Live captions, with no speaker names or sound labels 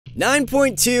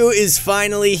9.2 is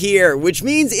finally here, which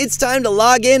means it's time to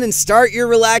log in and start your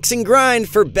relaxing grind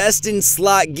for best in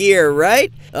slot gear,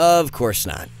 right? Of course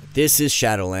not. This is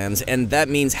Shadowlands, and that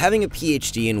means having a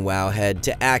PhD in Wowhead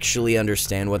to actually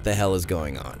understand what the hell is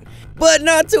going on. But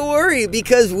not to worry,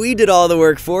 because we did all the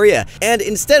work for you. And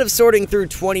instead of sorting through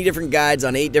 20 different guides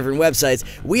on 8 different websites,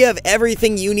 we have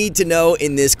everything you need to know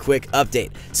in this quick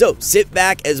update. So sit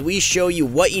back as we show you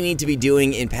what you need to be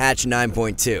doing in patch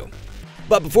 9.2.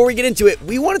 But before we get into it,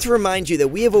 we wanted to remind you that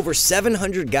we have over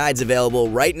 700 guides available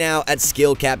right now at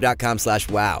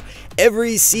skillcap.com/wow.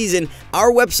 Every season,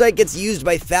 our website gets used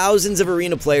by thousands of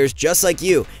arena players just like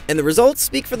you, and the results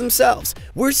speak for themselves.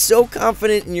 We're so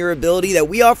confident in your ability that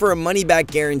we offer a money-back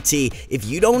guarantee if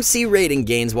you don't see rating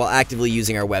gains while actively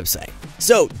using our website.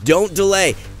 So don't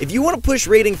delay. If you want to push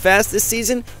rating fast this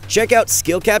season, check out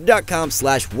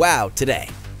skillcap.com/wow today.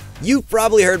 You've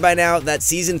probably heard by now that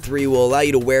Season 3 will allow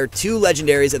you to wear 2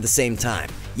 Legendaries at the same time.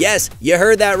 Yes, you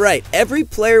heard that right. Every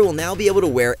player will now be able to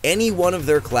wear any one of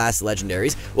their class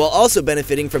Legendaries, while also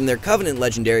benefiting from their Covenant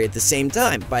Legendary at the same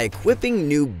time by equipping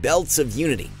new Belts of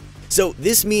Unity. So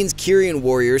this means Kyrian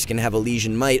warriors can have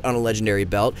Elysian Might on a Legendary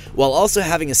belt, while also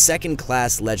having a second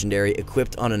class Legendary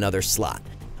equipped on another slot.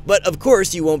 But of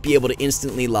course, you won't be able to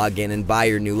instantly log in and buy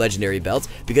your new Legendary belts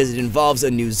because it involves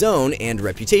a new zone and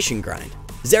reputation grind.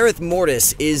 Zereth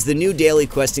Mortis is the new daily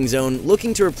questing zone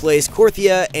looking to replace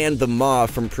Korthia and the Maw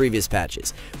from previous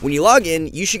patches. When you log in,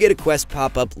 you should get a quest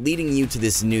pop-up leading you to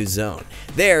this new zone.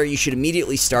 There, you should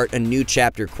immediately start a new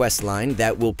chapter quest line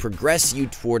that will progress you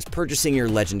towards purchasing your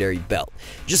legendary belt.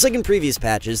 Just like in previous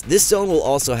patches, this zone will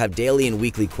also have daily and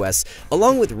weekly quests,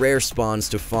 along with rare spawns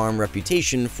to farm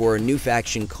reputation for a new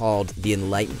faction called the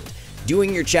Enlightened.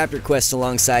 Doing your chapter quests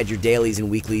alongside your dailies and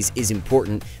weeklies is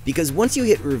important because once you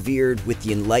hit Revered with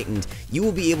the Enlightened, you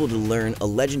will be able to learn a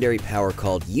legendary power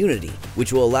called Unity,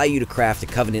 which will allow you to craft a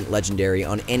Covenant Legendary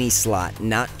on any slot,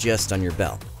 not just on your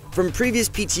belt. From previous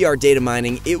PTR data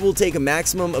mining, it will take a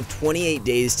maximum of 28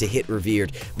 days to hit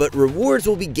Revered, but rewards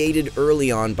will be gated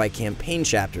early on by campaign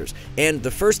chapters, and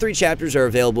the first 3 chapters are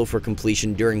available for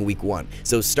completion during week 1,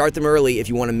 so start them early if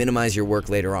you want to minimize your work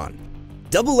later on.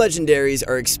 Double Legendaries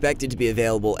are expected to be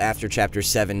available after Chapter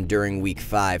 7 during Week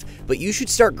 5, but you should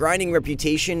start grinding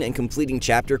reputation and completing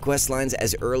chapter quest lines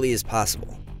as early as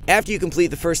possible. After you complete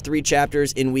the first 3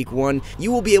 chapters in Week 1,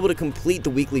 you will be able to complete the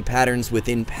weekly patterns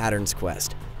within Patterns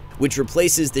Quest, which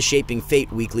replaces the Shaping Fate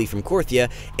weekly from Korthia,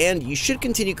 and you should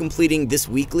continue completing this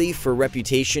weekly for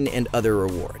reputation and other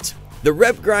rewards. The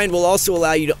rep grind will also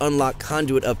allow you to unlock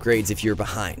conduit upgrades if you're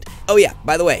behind. Oh yeah,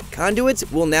 by the way,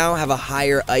 conduits will now have a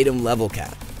higher item level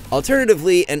cap.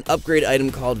 Alternatively, an upgrade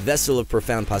item called Vessel of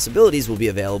Profound Possibilities will be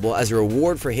available as a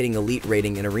reward for hitting elite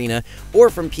rating in Arena or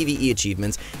from PvE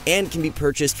achievements, and can be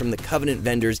purchased from the Covenant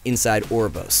vendors inside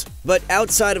Oribos. But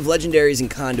outside of Legendaries and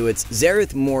Conduits,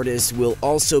 Zereth Mortis will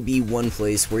also be one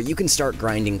place where you can start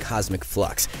grinding Cosmic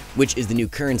Flux, which is the new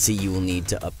currency you will need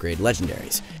to upgrade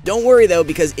Legendaries. Don't worry though,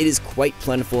 because it is quite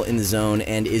plentiful in the zone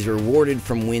and is rewarded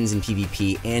from wins in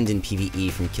PvP and in PvE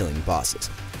from killing bosses.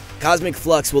 Cosmic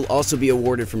Flux will also be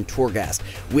awarded from Torghast,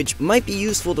 which might be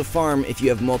useful to farm if you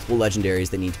have multiple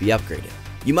Legendaries that need to be upgraded.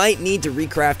 You might need to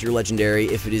recraft your Legendary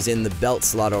if it is in the belt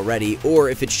slot already, or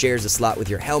if it shares a slot with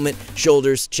your helmet,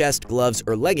 shoulders, chest, gloves,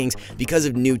 or leggings because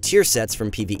of new tier sets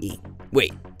from PvE.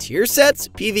 Wait, tier sets?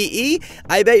 PvE?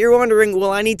 I bet you're wondering,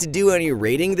 will I need to do any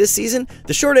raiding this season?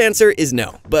 The short answer is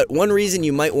no, but one reason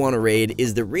you might want to raid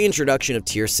is the reintroduction of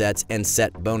tier sets and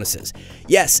set bonuses.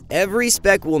 Yes, every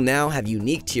spec will now have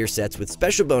unique tier sets with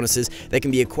special bonuses that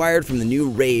can be acquired from the new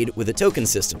raid with a token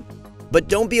system. But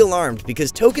don't be alarmed,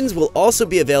 because tokens will also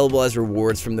be available as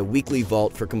rewards from the weekly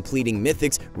vault for completing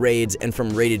mythics, raids, and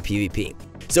from raided PvP.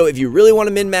 So if you really want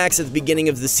to min-max at the beginning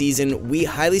of the season, we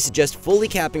highly suggest fully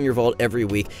capping your vault every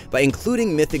week by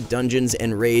including mythic dungeons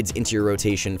and raids into your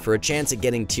rotation for a chance at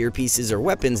getting tier pieces or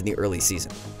weapons in the early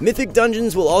season. Mythic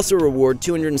dungeons will also reward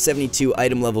 272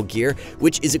 item level gear,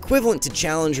 which is equivalent to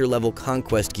challenger level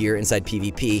conquest gear inside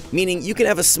PvP, meaning you can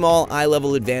have a small eye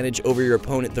level advantage over your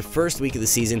opponent the first week of the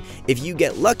season if you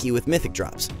get lucky with mythic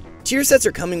drops. Tier sets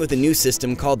are coming with a new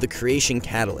system called the Creation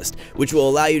Catalyst, which will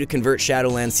allow you to convert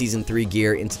Shadowlands Season 3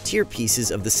 gear into tier pieces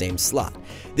of the same slot.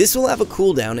 This will have a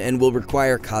cooldown and will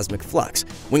require Cosmic Flux.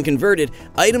 When converted,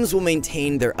 items will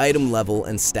maintain their item level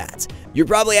and stats. You're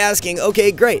probably asking,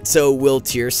 okay great, so will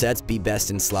tier sets be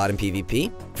best in slot in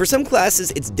PvP? For some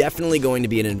classes, it's definitely going to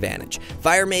be an advantage.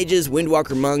 Fire mages,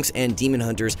 windwalker monks, and demon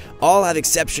hunters all have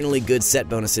exceptionally good set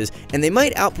bonuses, and they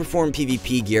might outperform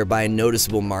PvP gear by a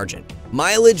noticeable margin.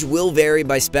 Mileage will vary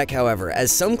by spec, however,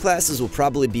 as some classes will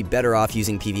probably be better off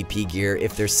using PvP gear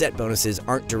if their set bonuses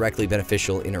aren't directly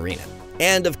beneficial in Arena.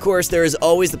 And of course, there is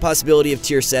always the possibility of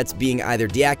tier sets being either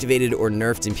deactivated or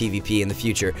nerfed in PvP in the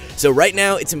future, so right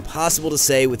now it's impossible to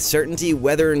say with certainty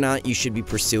whether or not you should be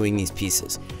pursuing these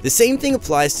pieces. The same thing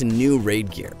applies to new raid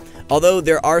gear. Although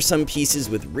there are some pieces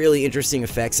with really interesting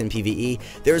effects in PvE,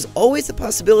 there is always the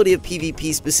possibility of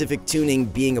PvP-specific tuning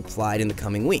being applied in the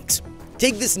coming weeks.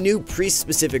 Take this new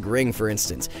priest-specific ring, for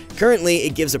instance. Currently,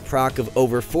 it gives a proc of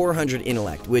over 400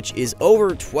 intellect, which is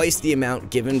over twice the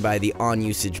amount given by the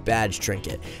on-usage badge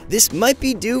trinket. This might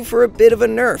be due for a bit of a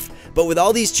nerf, but with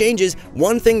all these changes,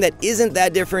 one thing that isn't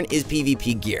that different is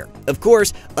PvP gear. Of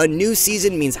course, a new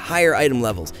season means higher item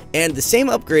levels, and the same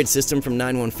upgrade system from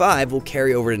 9.15 will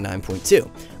carry over to 9.2.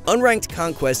 Unranked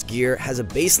Conquest gear has a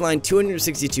baseline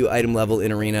 262 item level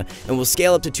in Arena and will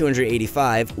scale up to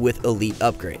 285 with elite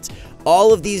upgrades.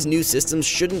 All of these new systems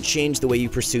shouldn't change the way you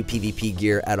pursue PvP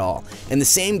gear at all, and the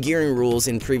same gearing rules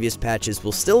in previous patches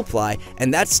will still apply,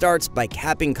 and that starts by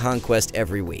capping Conquest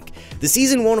every week. The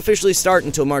season won't officially start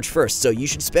until March 1st, so you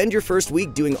should spend your first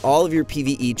week doing all of your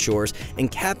PvE chores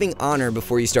and capping Honor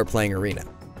before you start playing Arena.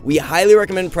 We highly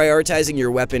recommend prioritizing your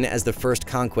weapon as the first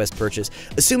Conquest purchase,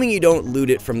 assuming you don't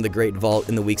loot it from the Great Vault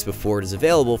in the weeks before it is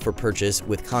available for purchase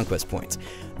with Conquest points.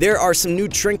 There are some new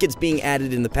trinkets being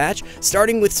added in the patch,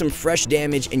 starting with some fresh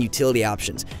damage and utility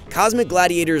options. Cosmic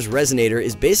Gladiator's Resonator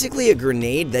is basically a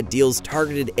grenade that deals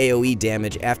targeted AoE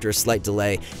damage after a slight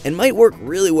delay, and might work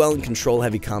really well in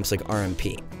control-heavy comps like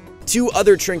RMP. Two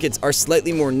other trinkets are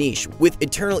slightly more niche, with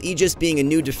Eternal Aegis being a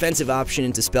new defensive option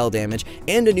into spell damage,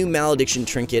 and a new Malediction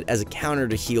trinket as a counter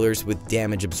to healers with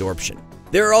damage absorption.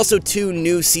 There are also two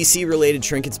new CC-related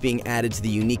trinkets being added to the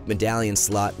unique medallion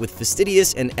slot, with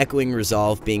Fastidious and Echoing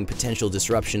Resolve being potential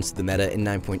disruptions to the meta in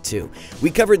 9.2. We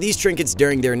covered these trinkets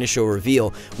during their initial reveal,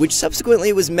 which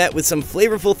subsequently was met with some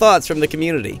flavorful thoughts from the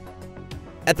community.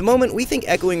 At the moment, we think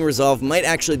Echoing Resolve might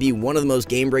actually be one of the most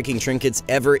game-breaking trinkets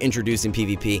ever introduced in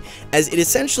PvP, as it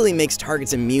essentially makes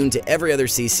targets immune to every other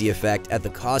CC effect at the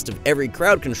cost of every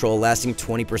crowd control lasting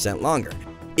 20% longer.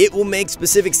 It will make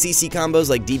specific CC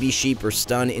combos like DB Sheep or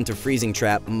Stun into Freezing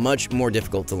Trap much more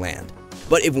difficult to land.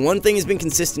 But if one thing has been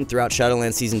consistent throughout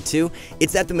Shadowlands Season 2,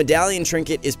 it's that the Medallion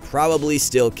trinket is probably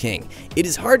still king. It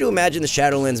is hard to imagine the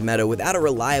Shadowlands meta without a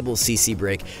reliable CC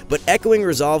break, but Echoing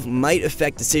Resolve might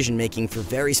affect decision-making for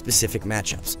very specific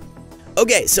matchups.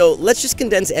 Okay, so let's just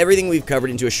condense everything we've covered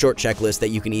into a short checklist that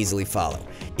you can easily follow.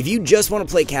 If you just want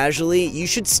to play casually, you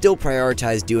should still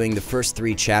prioritize doing the first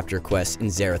 3 chapter quests in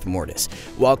Zereth Mortis,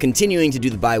 while continuing to do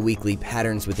the bi-weekly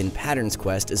Patterns Within Patterns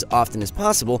quest as often as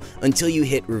possible until you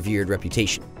hit Revered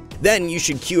Reputation. Then you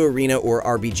should queue Arena or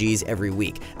RBGs every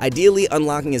week, ideally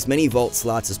unlocking as many vault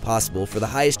slots as possible for the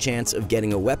highest chance of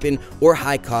getting a weapon or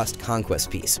high-cost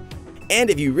conquest piece. And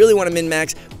if you really want to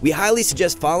min-max, we highly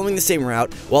suggest following the same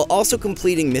route while also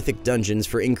completing mythic dungeons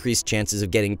for increased chances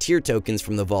of getting tier tokens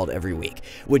from the vault every week,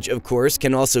 which of course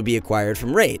can also be acquired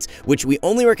from raids, which we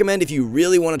only recommend if you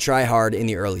really want to try hard in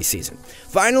the early season.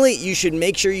 Finally, you should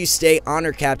make sure you stay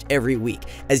honor capped every week,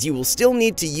 as you will still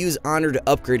need to use honor to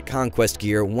upgrade conquest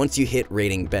gear once you hit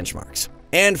rating benchmarks.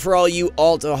 And for all you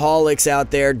altaholics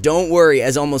out there, don't worry,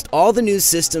 as almost all the new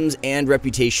systems and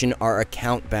reputation are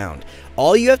account bound.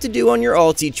 All you have to do on your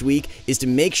alt each week is to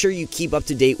make sure you keep up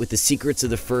to date with the Secrets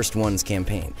of the First Ones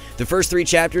campaign. The first 3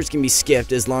 chapters can be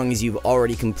skipped as long as you've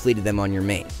already completed them on your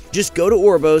main. Just go to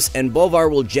Oribos and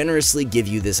Bolvar will generously give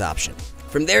you this option.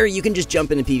 From there, you can just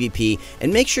jump into PvP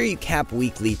and make sure you cap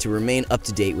weekly to remain up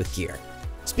to date with gear.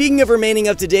 Speaking of remaining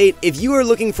up to date, if you are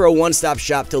looking for a one-stop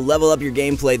shop to level up your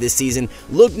gameplay this season,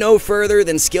 look no further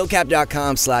than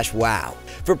skillcap.com/wow.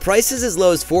 For prices as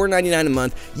low as $4.99 a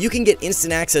month, you can get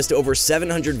instant access to over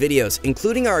 700 videos,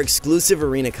 including our exclusive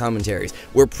arena commentaries,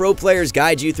 where pro players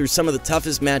guide you through some of the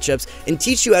toughest matchups and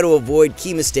teach you how to avoid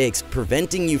key mistakes,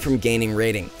 preventing you from gaining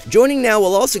rating. Joining now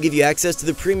will also give you access to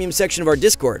the premium section of our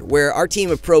Discord, where our team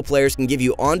of pro players can give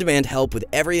you on-demand help with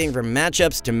everything from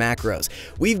matchups to macros.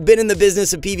 We've been in the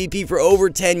business of PvP for over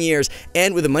 10 years,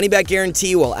 and with a money-back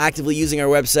guarantee while actively using our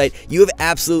website, you have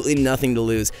absolutely nothing to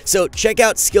lose. So check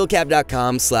out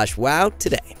skillcap.com/wow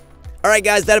today. Alright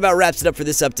guys, that about wraps it up for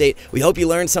this update. We hope you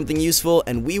learned something useful,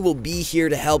 and we will be here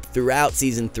to help throughout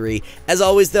Season 3. As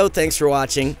always though, thanks for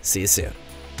watching. See you soon.